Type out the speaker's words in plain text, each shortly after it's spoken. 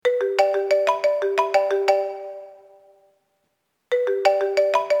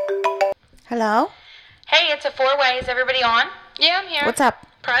Hello? Hey, it's a four-way. Is everybody on? Yeah, I'm here. What's up?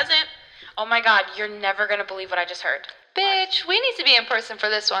 Present. Oh my god, you're never gonna believe what I just heard. Bitch, we need to be in person for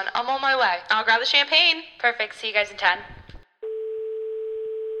this one. I'm on my way. I'll grab the champagne. Perfect. See you guys in 10.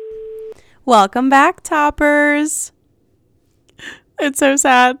 Welcome back, Toppers. It's so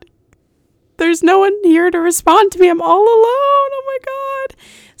sad. There's no one here to respond to me. I'm all alone. Oh my god.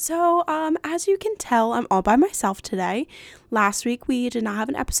 So, as you can tell, I'm all by myself today. Last week we did not have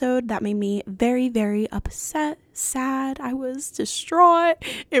an episode. That made me very, very upset, sad. I was distraught.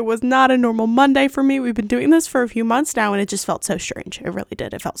 It was not a normal Monday for me. We've been doing this for a few months now and it just felt so strange. It really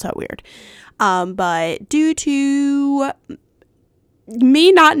did. It felt so weird. But due to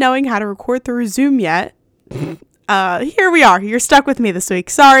me not knowing how to record through Zoom yet, here we are. You're stuck with me this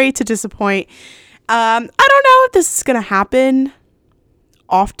week. Sorry to disappoint. I don't know if this is going to happen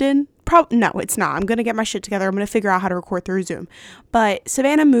often. No, it's not. I'm going to get my shit together. I'm going to figure out how to record through Zoom. But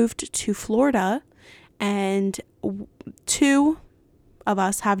Savannah moved to Florida and two of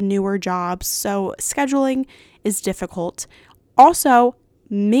us have newer jobs. So scheduling is difficult. Also,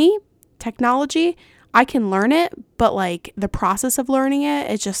 technology, I can learn it, but like the process of learning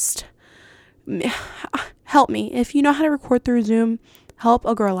it just help me. If you know how to record through Zoom, help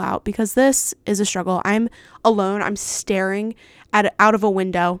a girl out because this is a struggle. I'm alone. I'm staring out of a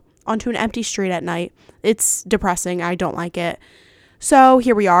window onto an empty street at night. It's depressing. I don't like it. So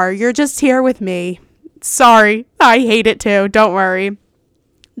here we are. You're just here with me. Sorry. I hate it too. Don't worry.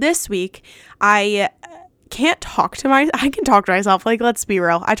 This week, I can talk to myself. Like, let's be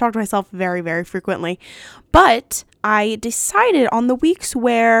real. I talk to myself very, very frequently. But I decided on the weeks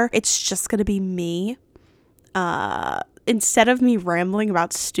where it's just going to be me, instead of me rambling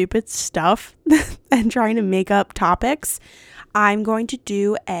about stupid stuff and trying to make up topics, I'm going to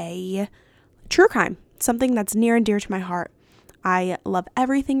do a true crime, something that's near and dear to my heart. I love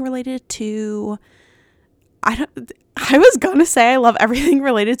everything related to, I was going to say I love everything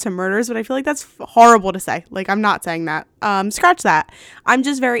related to murders, but I feel like that's horrible to say. Like, I'm not saying that. Scratch that. I'm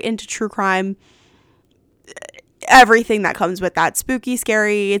just very into true crime. Everything that comes with that. Spooky,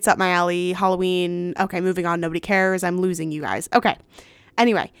 scary, it's up my alley, Halloween. Okay, moving on. Nobody cares. I'm losing you guys. Okay.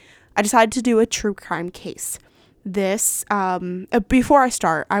 Anyway, I decided to do a true crime case. This, before I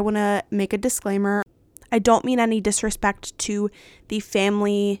start, I want to make a disclaimer. I don't mean any disrespect to the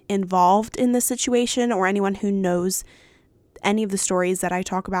family involved in this situation or anyone who knows any of the stories that I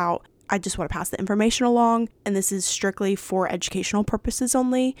talk about. I just want to pass the information along, and this is strictly for educational purposes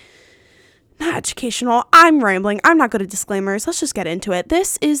only. Not educational. I'm rambling. I'm not good at disclaimers. Let's just get into it.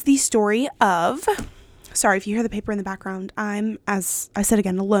 This is the story of... Sorry if you hear the paper in the background. I'm, as I said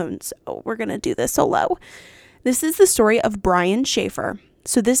again, alone, so we're going to do this solo. This is the story of Brian Shaffer.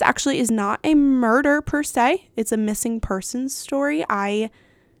 So this actually is not a murder per se. It's a missing persons story.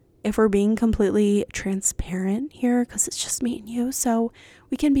 If we're being completely transparent here, because it's just me and you, so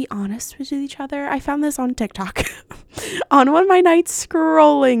we can be honest with each other. I found this on TikTok on one of my nights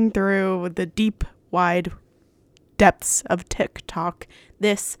scrolling through the deep, wide depths of TikTok.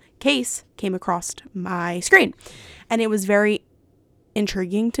 This case came across my screen, and it was very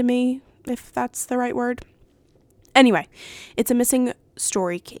intriguing to me, if that's the right word. Anyway, it's a missing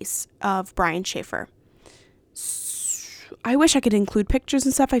story case of Brian Shaffer. I wish I could include pictures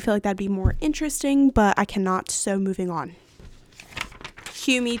and stuff. I feel like that'd be more interesting, but I cannot, so moving on.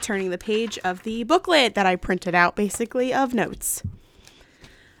 Cue me turning the page of the booklet that I printed out, basically, of notes.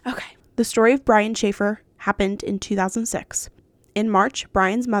 Okay, the story of Brian Shaffer happened in 2006. In March,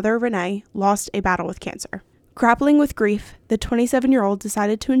 Brian's mother, Renee, lost a battle with cancer. Grappling with grief, the 27-year-old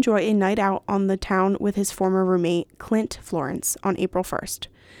decided to enjoy a night out on the town with his former roommate, Clint Florence, on April 1st.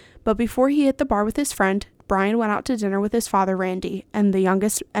 But before he hit the bar with his friend, Brian went out to dinner with his father, Randy, and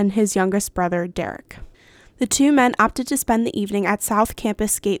his youngest brother, Derek. The two men opted to spend the evening at South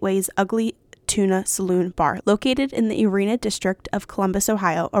Campus Gateway's Ugly Tuna Saloon Bar, located in the Arena District of Columbus,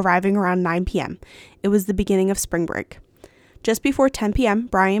 Ohio, arriving around 9 p.m. It was the beginning of spring break. Just before 10 p.m.,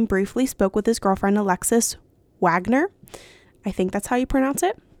 Brian briefly spoke with his girlfriend, Alexis Wagner, I think that's how you pronounce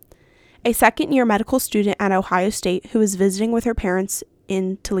it, a second-year medical student at Ohio State who was visiting with her parents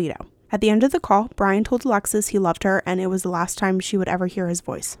in Toledo. At the end of the call, Brian told Alexis he loved her and it was the last time she would ever hear his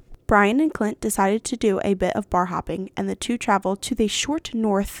voice. Brian and Clint decided to do a bit of bar hopping, and the two traveled to the short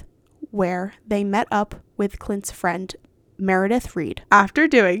north where they met up with Clint's friend, Meredith Reed. After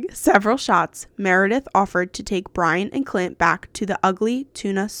doing several shots, Meredith offered to take Brian and Clint back to the Ugly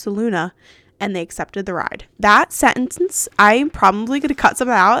Tuna Saloon, and they accepted the ride. That sentence, I'm probably going to cut some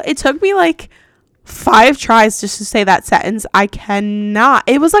out. It took me like 5 tries just to say that sentence. I cannot.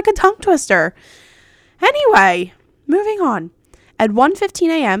 It was like a tongue twister. Anyway, moving on. At 1:15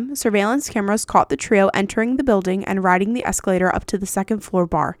 a.m., surveillance cameras caught the trio entering the building and riding the escalator up to the second floor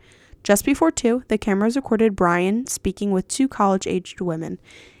bar. Just before 2, the cameras recorded Brian speaking with 2 college-aged women.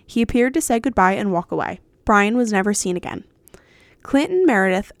 He appeared to say goodbye and walk away. Brian was never seen again. Clint and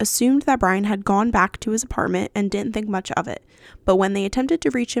Meredith assumed that Brian had gone back to his apartment and didn't think much of it, but when they attempted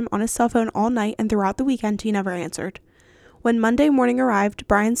to reach him on his cell phone all night and throughout the weekend, he never answered. When Monday morning arrived,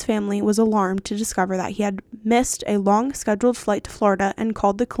 Brian's family was alarmed to discover that he had missed a long scheduled flight to Florida and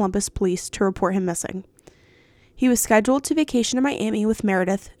called the Columbus police to report him missing. He was scheduled to vacation in Miami with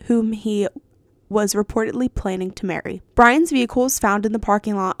Meredith, whom he was reportedly planning to marry. Brian's vehicle was found in the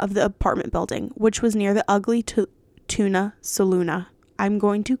parking lot of the apartment building, which was near the Ugly Tuna Saloon. I'm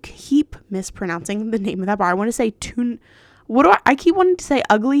going to keep mispronouncing the name of that bar. I want to say I keep wanting to say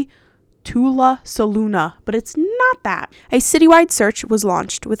Ugly Tula Saloon, but it's not that. A citywide search was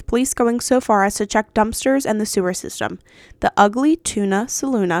launched, with police going so far as to check dumpsters and the sewer system. The Ugly Tuna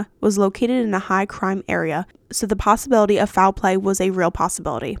Saloon was located in a high crime area, so the possibility of foul play was a real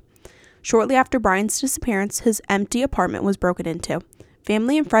possibility. Shortly after Brian's disappearance, his empty apartment was broken into.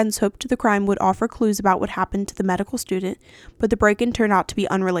 Family and friends hoped the crime would offer clues about what happened to the medical student, but the break-in turned out to be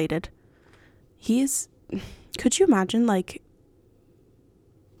unrelated. Could you imagine,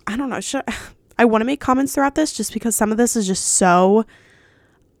 I don't know, I want to make comments throughout this just because some of this is just so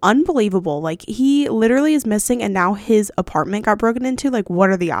unbelievable. He literally is missing and now his apartment got broken into. What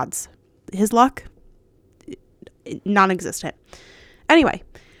are the odds? His luck? Non-existent. Anyway,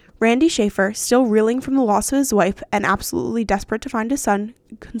 Randy Schaefer, still reeling from the loss of his wife and absolutely desperate to find his son,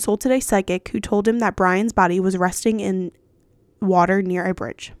 consulted a psychic who told him that Brian's body was resting in water near a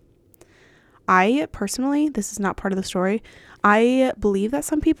bridge. I personally, this is not part of the story, I believe that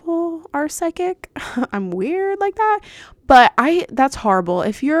some people are psychic. I'm weird like that, but that's horrible.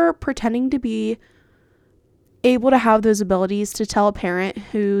 If you're pretending to be able to have those abilities to tell a parent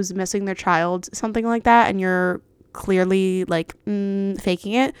who's missing their child something like that and you're clearly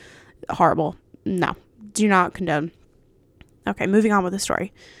faking it, horrible. No, do not condone. Okay, moving on with the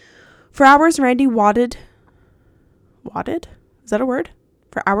story. For hours, Randy waded? Is that a word?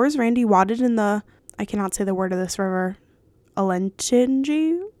 For hours, Randy waded in the, I cannot say the word of this river,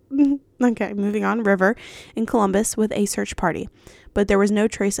 Alentejo? Okay, moving on, river in Columbus with a search party, but there was no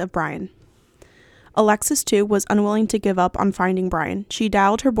trace of Brian. Alexis, too, was unwilling to give up on finding Brian. She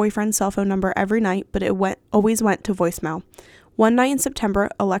dialed her boyfriend's cell phone number every night, but it always went to voicemail. One night in September,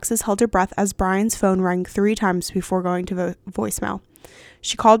 Alexis held her breath as Brian's phone rang 3 times before going to voicemail.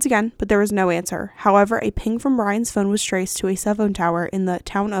 She called again, but there was no answer. However, a ping from Brian's phone was traced to a cell phone tower in the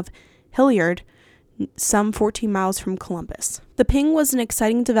town of Hilliard, some 14 miles from Columbus. The ping was an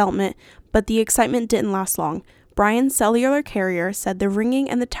exciting development, but the excitement didn't last long. Brian's cellular carrier said the ringing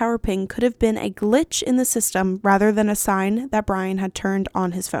and the tower ping could have been a glitch in the system rather than a sign that Brian had turned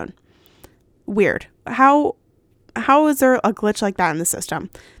on his phone. Weird. How is there a glitch like that in the system?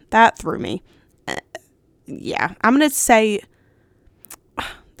 That threw me. Yeah, I'm going to say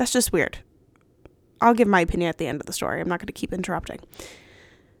that's just weird. I'll give my opinion at the end of the story. I'm not going to keep interrupting.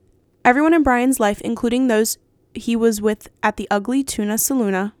 Everyone in Brian's life, including those he was with at the Ugly Tuna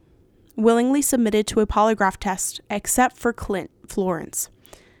Saloon, willingly submitted to a polygraph test, except for Clint Florence.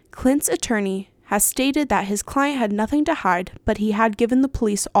 Clint's attorney has stated that his client had nothing to hide, but he had given the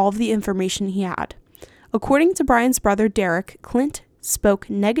police all of the information he had. According to Brian's brother Derek, Clint spoke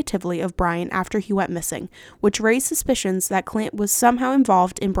negatively of Brian after he went missing, which raised suspicions that Clint was somehow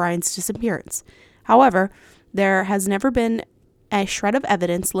involved in Brian's disappearance. However, there has never been a shred of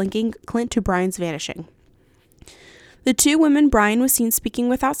evidence linking Clint to Brian's vanishing. The 2 women Brian was seen speaking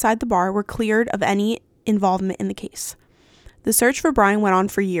with outside the bar were cleared of any involvement in the case. The search for Brian went on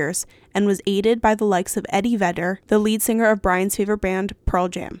for years and was aided by the likes of Eddie Vedder, the lead singer of Brian's favorite band, Pearl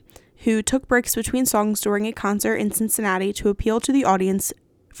Jam, who took breaks between songs during a concert in Cincinnati to appeal to the audience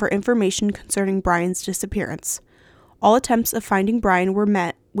for information concerning Brian's disappearance. All attempts of finding Brian were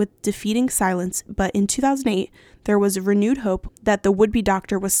met with defeating silence, but in 2008, there was renewed hope that the would-be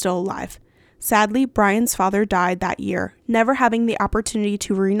doctor was still alive. Sadly, Brian's father died that year, never having the opportunity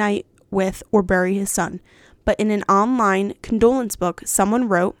to reunite with or bury his son. But in an online condolence book, someone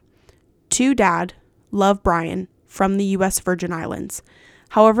wrote, "To Dad, love Brian, from the U.S. Virgin Islands."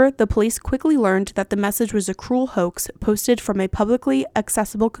 However, the police quickly learned that the message was a cruel hoax posted from a publicly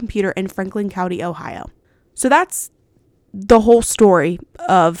accessible computer in Franklin County, Ohio. So that's the whole story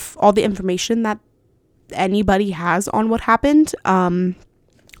of all the information that anybody has on what happened.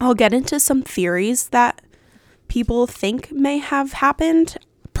 I'll get into some theories that people think may have happened.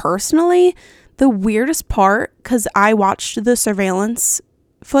 Personally, the weirdest part, because I watched the surveillance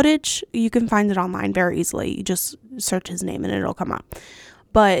footage, you can find it online very easily. You just search his name and it'll come up.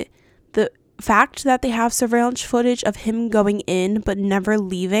 But the fact that they have surveillance footage of him going in but never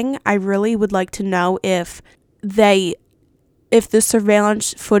leaving, I really would like to know if the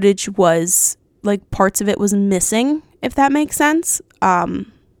surveillance footage was, like, parts of it was missing, if that makes sense.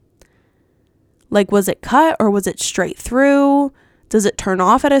 Like, was it cut or was it straight through? Does it turn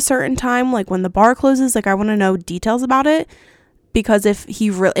off at a certain time, like when the bar closes? Like, I want to know details about it, because if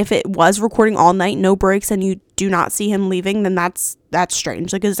it was recording all night, no breaks, and you do not see him leaving, then that's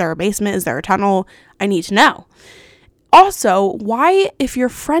strange. Like, is there a basement? Is there a tunnel? I need to know. Also, why, if your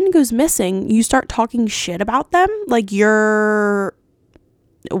friend goes missing, you start talking shit about them? Like, you're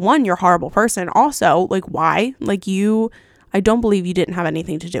a horrible person. Also, like, why? Like, I don't believe you didn't have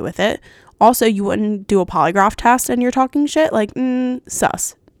anything to do with it. Also, you wouldn't do a polygraph test and you're talking shit. Like,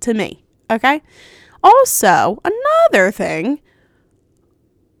 sus to me. Okay? Also, another thing,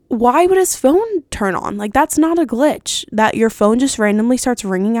 why would his phone turn on? Like, that's not a glitch. That your phone just randomly starts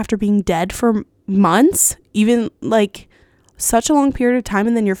ringing after being dead for months, even like such a long period of time,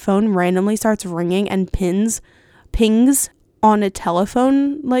 and then your phone randomly starts ringing and pings on a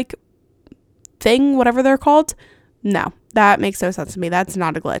telephone, like, thing, whatever they're called. No, that makes no sense to me. That's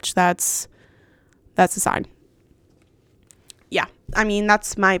not a glitch. That's a sign. Yeah, I mean,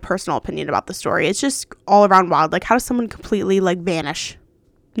 that's my personal opinion about the story. It's just all around wild. Like, how does someone completely, like, vanish?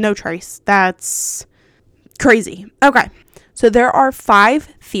 No trace. That's crazy. Okay, so there are 5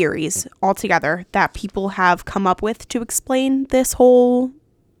 theories altogether that people have come up with to explain this whole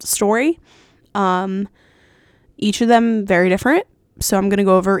story. Each of them very different. So I'm going to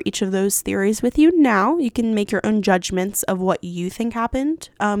go over each of those theories with you now. You can make your own judgments of what you think happened.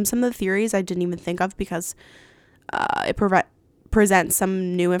 Some of the theories I didn't even think of because it presents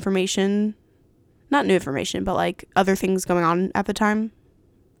some new information. Not new information, but like other things going on at the time,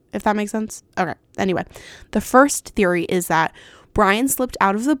 if that makes sense. Okay, anyway. The first theory is that Brian slipped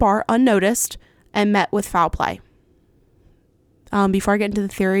out of the bar unnoticed and met with foul play. Before I get into the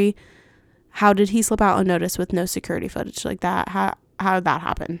theory, how did he slip out unnoticed with no security footage like that? How did that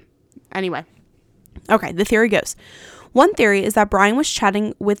happen? Anyway. Okay, the theory goes. One theory is that Brian was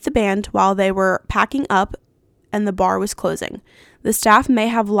chatting with the band while they were packing up and the bar was closing. The staff may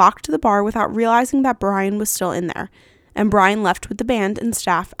have locked the bar without realizing that Brian was still in there, and Brian left with the band and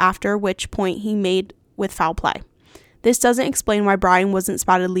staff, after which point he made with foul play. This doesn't explain why Brian wasn't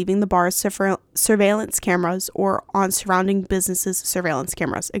spotted leaving the bar's surveillance cameras or on surrounding businesses' surveillance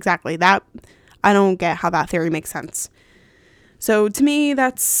cameras. Exactly. That, I don't get how that theory makes sense. So to me,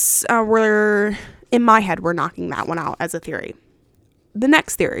 that's, in my head, we're knocking that one out as a theory. The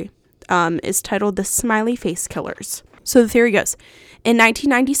next theory is titled The Smiley Face Killers. So the theory goes, in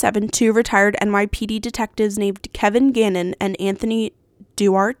 1997, 2 retired NYPD detectives named Kevin Gannon and Anthony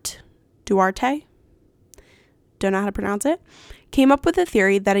Duarte, don't know how to pronounce it, came up with a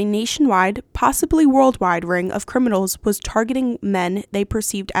theory that a nationwide, possibly worldwide ring of criminals was targeting men they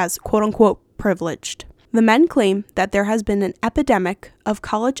perceived as quote-unquote privileged. The men claim that there has been an epidemic of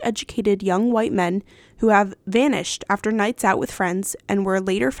college-educated young white men who have vanished after nights out with friends and were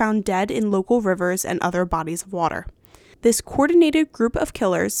later found dead in local rivers and other bodies of water. This coordinated group of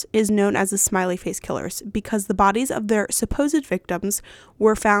killers is known as the Smiley Face Killers because the bodies of their supposed victims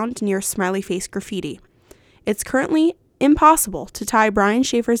were found near smiley face graffiti. It's currently impossible to tie Brian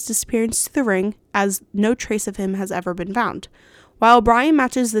Schaefer's disappearance to the ring, as no trace of him has ever been found. While Brian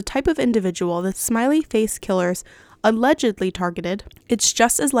matches the type of individual the Smiley Face Killers allegedly targeted, it's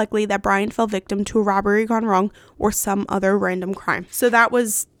just as likely that Brian fell victim to a robbery gone wrong or some other random crime. So that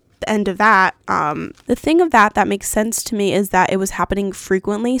was the end of that. The thing of that makes sense to me is that it was happening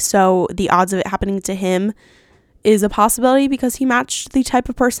frequently, so the odds of it happening to him is a possibility because he matched the type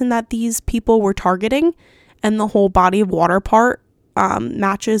of person that these people were targeting, and the whole body of water part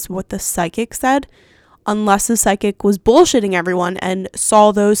matches what the psychic said, unless the psychic was bullshitting everyone and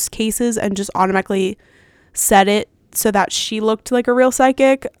saw those cases and just automatically said it so that she looked like a real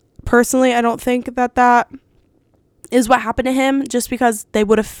psychic. Personally, I don't think that is what happened to him, just because they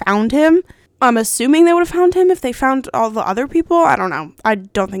would have found him. I'm assuming they would have found him if they found all the other people. I don't know. I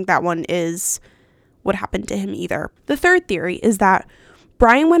don't think that one is what happened to him either. The third theory is that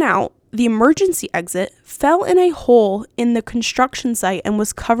Brian went out the emergency exit, fell in a hole in the construction site, and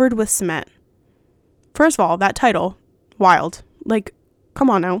was covered with cement. First of all, that title, wild. Like, come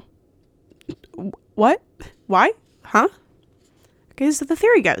on now. What? Why? Huh? Okay, so the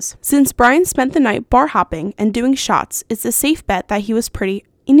theory goes, since Brian spent the night bar hopping and doing shots, it's a safe bet that he was pretty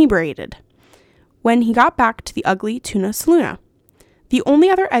inebriated when he got back to the ugly Tuna Saloon. The only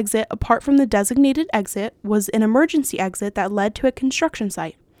other exit apart from the designated exit was an emergency exit that led to a construction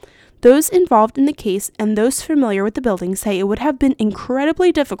site. Those involved in the case and those familiar with the building say it would have been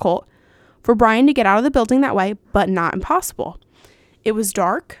incredibly difficult for Brian to get out of the building that way, but not impossible. It was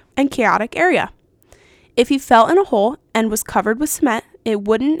dark and chaotic area. If he fell in a hole and was covered with cement, it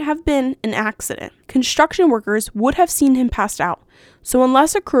wouldn't have been an accident. Construction workers would have seen him passed out. So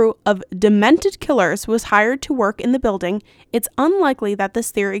unless a crew of demented killers was hired to work in the building, it's unlikely that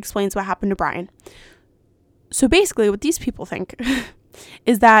this theory explains what happened to Brian. So basically what these people think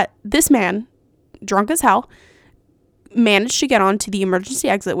is that this man, drunk as hell, managed to get onto the emergency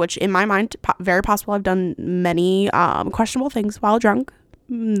exit, which in my mind, very possible. I've done many questionable things while drunk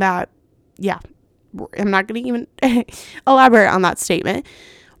that, yeah, I'm not going to even elaborate on that statement.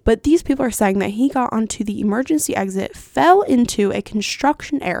 But these people are saying that he got onto the emergency exit, fell into a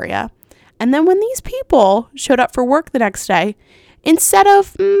construction area, and then when these people showed up for work the next day, instead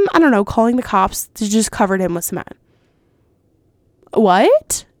of, calling the cops, they just covered him with cement.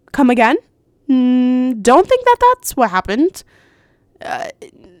 What? Come again? Don't think that that's what happened.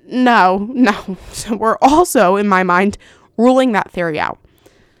 No. So we're also, in my mind, ruling that theory out.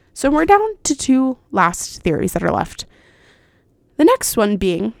 So we're down to 2 last theories that are left. The next one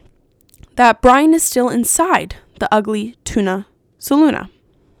being that Brian is still inside the ugly tuna saloona.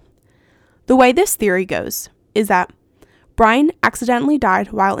 The way this theory goes is that Brian accidentally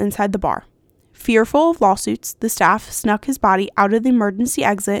died while inside the bar. Fearful of lawsuits, the staff snuck his body out of the emergency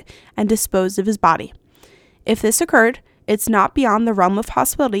exit and disposed of his body. If this occurred, it's not beyond the realm of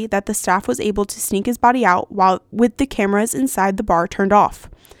possibility that the staff was able to sneak his body out while with the cameras inside the bar turned off.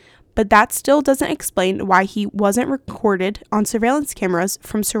 But that still doesn't explain why he wasn't recorded on surveillance cameras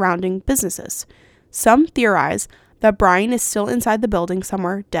from surrounding businesses. Some theorize that Brian is still inside the building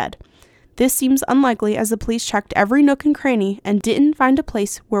somewhere dead. This seems unlikely as the police checked every nook and cranny and didn't find a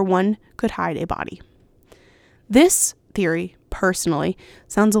place where one could hide a body. This theory, personally,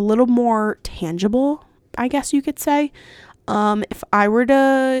 sounds a little more tangible, I guess you could say. If I were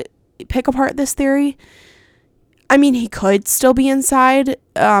to pick apart this theory, he could still be inside.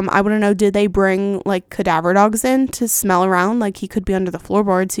 I want to know, did they bring, cadaver dogs in to smell around? He could be under the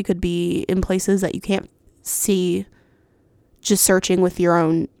floorboards. He could be in places that you can't see, just searching with your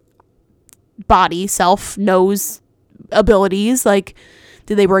own body, nose abilities. Did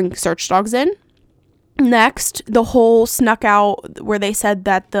they bring search dogs in? Next, the whole snuck out where they said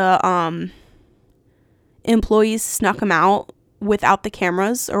that the employees snuck him out without the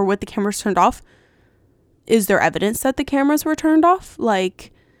cameras or with the cameras turned off. Is there evidence that the cameras were turned off?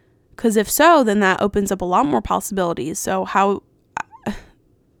 Because if so, then that opens up a lot more possibilities. So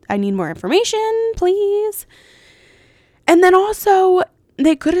I need more information, please. And then also,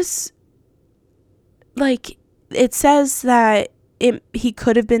 they could have, it says that he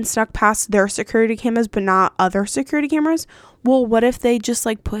could have been snuck past their security cameras, but not other security cameras. Well, what if they just,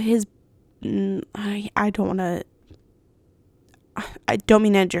 put his, I don't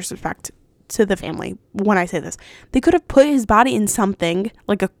mean to disrespect to the family when I say this. They could have put his body in something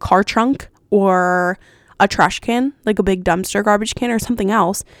like a car trunk or a trash can, like a big dumpster garbage can or something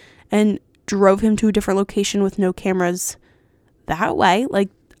else, and drove him to a different location with no cameras that way.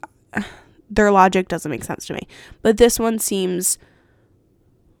 Their logic doesn't make sense to me. But this one seems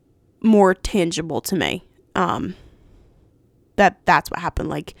more tangible to me. That's what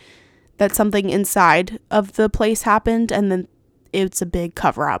happened. That something inside of the place happened and then it's a big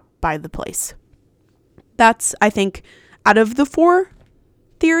cover up by the place. That's, I think, out of the 4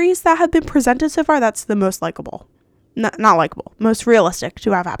 theories that have been presented so far, that's the most likable. Not likable, most realistic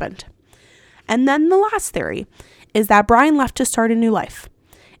to have happened. And then the last theory is that Brian left to start a new life.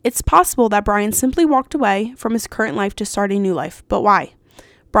 It's possible that Brian simply walked away from his current life to start a new life, but why?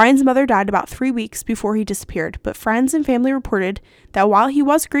 Brian's mother died about 3 weeks before he disappeared, but friends and family reported that while he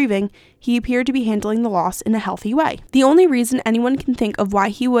was grieving, he appeared to be handling the loss in a healthy way. The only reason anyone can think of why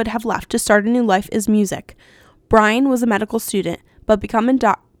he would have left to start a new life is music. Brian was a medical student, but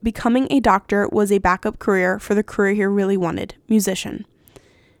becoming a doctor was a backup career for the career he really wanted, musician.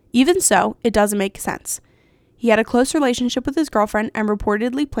 Even so, it doesn't make sense. He had a close relationship with his girlfriend and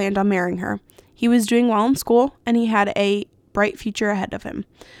reportedly planned on marrying her. He was doing well in school, and he had a bright future ahead of him,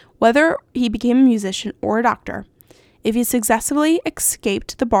 whether he became a musician or a doctor. If he successfully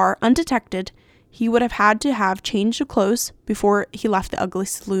escaped the bar undetected, he would have had to have changed of clothes before he left the ugly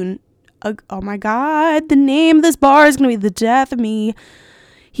saloon. Oh my God, the name of this bar is going to be the death of me.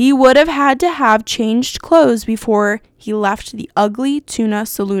 He would have had to have changed clothes before he left the ugly tuna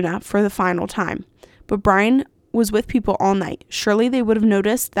saloona for the final time. But Brian was with people all night. Surely they would have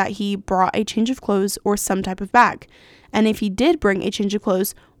noticed that he brought a change of clothes or some type of bag. And if he did bring a change of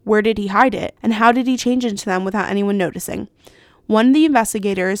clothes, where did he hide it? And how did he change into them without anyone noticing? One of the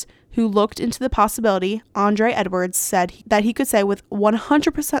investigators who looked into the possibility, Andre Edwards, said that he could say with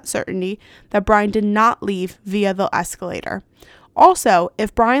 100% certainty that Brian did not leave via the escalator. Also,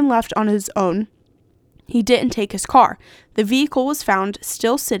 if Brian left on his own, he didn't take his car. The vehicle was found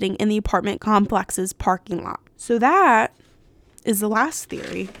still sitting in the apartment complex's parking lot. So that is the last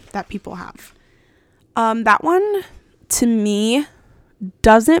theory that people have. That one, to me,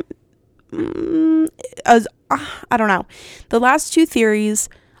 doesn't, I don't know. The last two theories,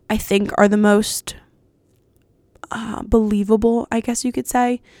 I think, are the most believable, I guess you could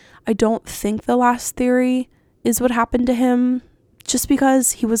say. I don't think the last theory is what happened to him, just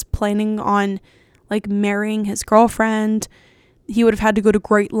because he was planning on like marrying his girlfriend. He would have had to go to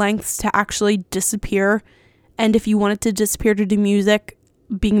great lengths to actually disappear. And if you wanted to disappear to do music,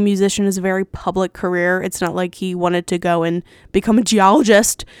 being a musician is a very public career. It's not like he wanted to go and become a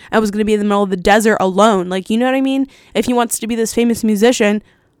geologist and was going to be in the middle of the desert alone. Like, you know what I mean? If he wants to be this famous musician,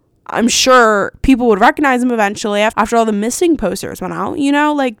 I'm sure people would recognize him eventually after all the missing posters went out. You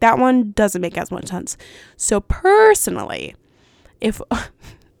know, like that one doesn't make as much sense. So personally,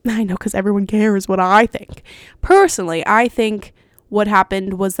 I know, because everyone cares what I think. Personally, I think what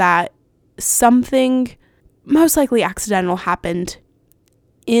happened was that something most likely accidental happened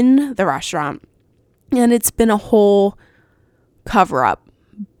in the restaurant. And it's been a whole cover up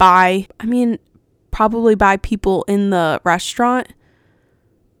probably by people in the restaurant,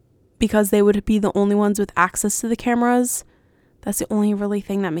 because they would be the only ones with access to the cameras. That's the only really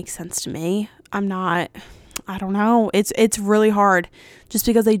thing that makes sense to me. I don't know. It's really hard. Just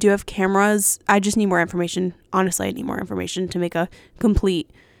because they do have cameras, I just need more information. Honestly, I need more information to make a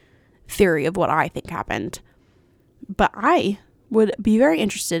complete theory of what I think happened. But I would be very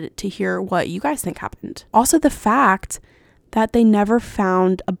interested to hear what you guys think happened. Also, the fact that they never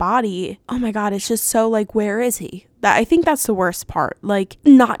found a body. Oh my God, it's just so like, where is he? I think that's the worst part. Like,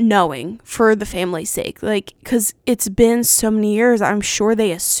 not knowing for the family's sake. Like, because it's been so many years, I'm sure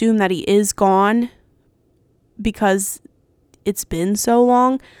they assume that he is gone because it's been so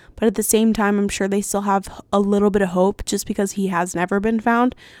long. But at the same time, I'm sure they still have a little bit of hope just because he has never been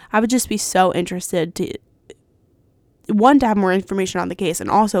found. I would just be so interested to have more information on the case. And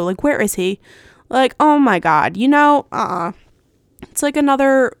also, like, where is he? Like, oh my God, you know, it's like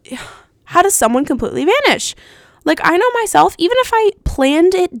another, how does someone completely vanish? Like, I know myself, even if I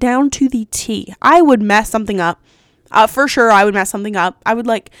planned it down to the T, I would mess something up. For sure, I would mess something up. I would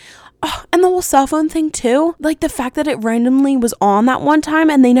and the whole cell phone thing too. Like, the fact that it randomly was on that one time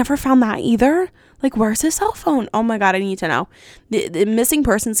and they never found that either. Like, where's his cell phone? Oh my God, I need to know. The missing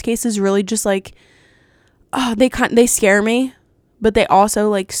persons case is really just like, they scare me, but they also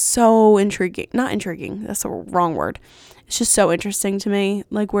like so intriguing. Not intriguing, that's the wrong word. It's just so interesting to me.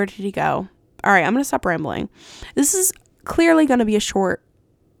 Like, where did he go? All right, I'm going to stop rambling. This is clearly going to be a short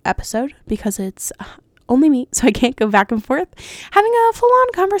episode because it's only me, so I can't go back and forth having a full-on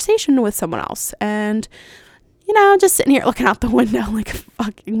conversation with someone else. And, you know, just sitting here looking out the window like a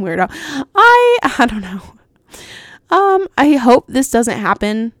fucking weirdo. I don't know. I hope this doesn't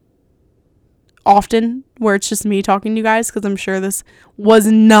happen often where it's just me talking to you guys, because I'm sure this was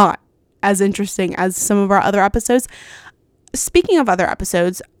not as interesting as some of our other episodes. Speaking of other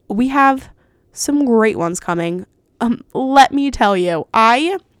episodes, we have some great ones coming. Let me tell you,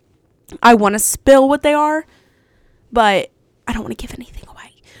 I want to spill what they are, but I don't want to give anything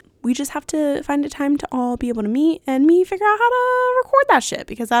away. We just have to find a time to all be able to meet and figure out how to record that shit,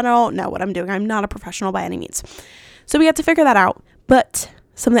 because I don't know what I'm doing. I'm not a professional by any means. So we have to figure that out. But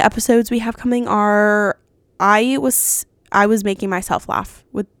some of the episodes we have coming are, I was making myself laugh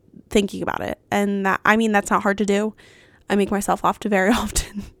with thinking about it. And that's not hard to do. I make myself laugh very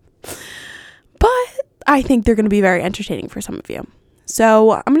often. But I think they're going to be very entertaining for some of you.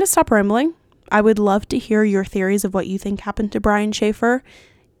 So I'm going to stop rambling. I would love to hear your theories of what you think happened to Brian Shaffer.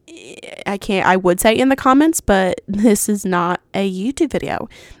 I would say in the comments, but this is not a YouTube video.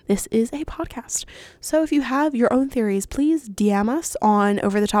 This is a podcast. So if you have your own theories, please DM us on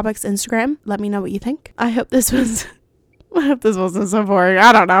Over the Topics Instagram. Let me know what you think. I hope this wasn't so boring.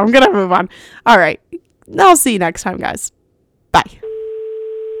 I don't know. I'm going to move on. All right. I'll see you next time, guys. Bye.